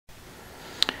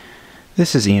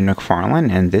This is Ian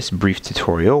McFarlane, and this brief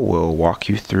tutorial will walk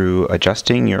you through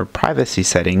adjusting your privacy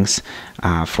settings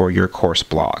for your course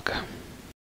blog.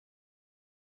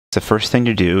 The first thing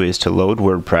to do is to load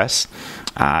WordPress.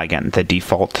 Again, the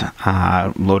default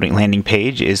landing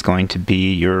page is going to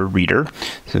be your reader.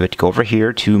 So that you go over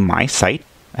here to My Site,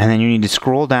 and then you need to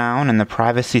scroll down, and the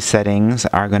privacy settings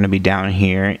are going to be down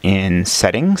here in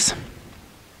Settings.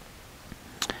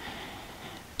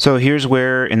 So here's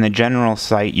where in the general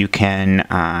site you can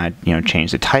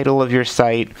change the title of your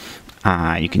site.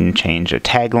 You can change a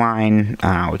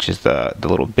tagline, which is the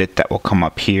little bit that will come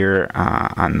up here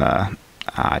on the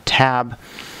tab.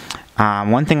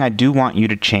 One thing I do want you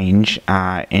to change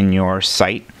in your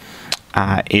site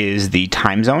is the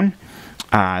time zone.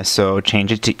 So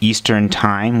change it to Eastern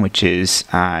Time, which is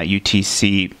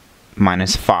UTC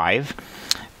 -5.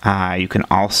 You can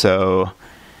also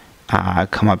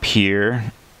come up here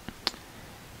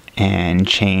and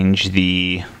change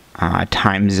the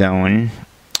time zone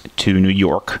to New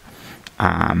York.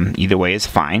 Either way is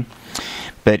fine.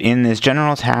 But in this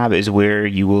general tab is where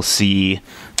you will see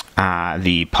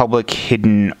the public,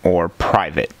 hidden, or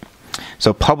private.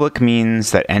 So public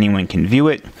means that anyone can view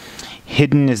it.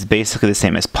 Hidden is basically the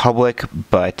same as public,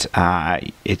 but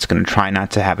it's going to try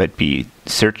not to have it be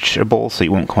searchable, so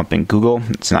you won't come up in Google.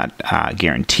 It's not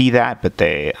guarantee that, but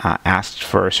they asked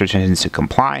for search engines to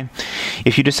comply.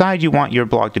 If you decide you want your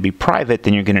blog to be private,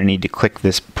 then you're going to need to click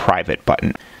this private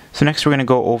button. So next we're going to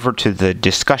go over to the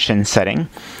discussion setting,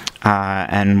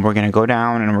 and we're going to go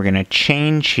down and we're going to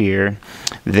change here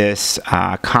this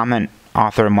comment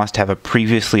author must have a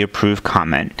previously approved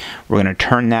comment. We're going to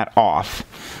turn that off.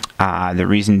 The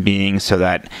reason being so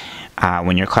that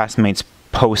when your classmates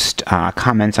post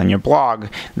comments on your blog,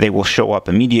 they will show up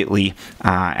immediately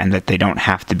and that they don't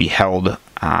have to be held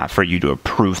for you to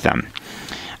approve them.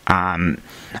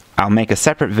 I'll make a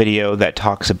separate video that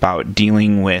talks about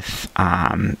dealing with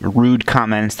rude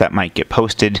comments that might get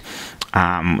posted,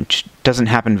 which doesn't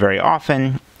happen very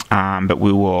often. But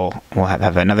we'll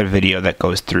have another video that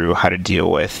goes through how to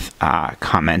deal with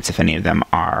comments if any of them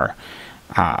are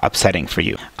upsetting for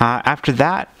you. After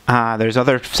that, there's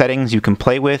other settings you can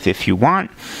play with if you want,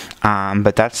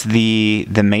 but that's the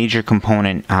major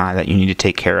component that you need to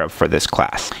take care of for this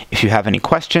class. If you have any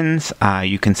questions,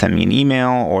 you can send me an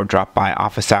email or drop by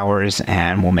office hours,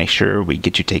 and we'll make sure we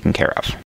get you taken care of.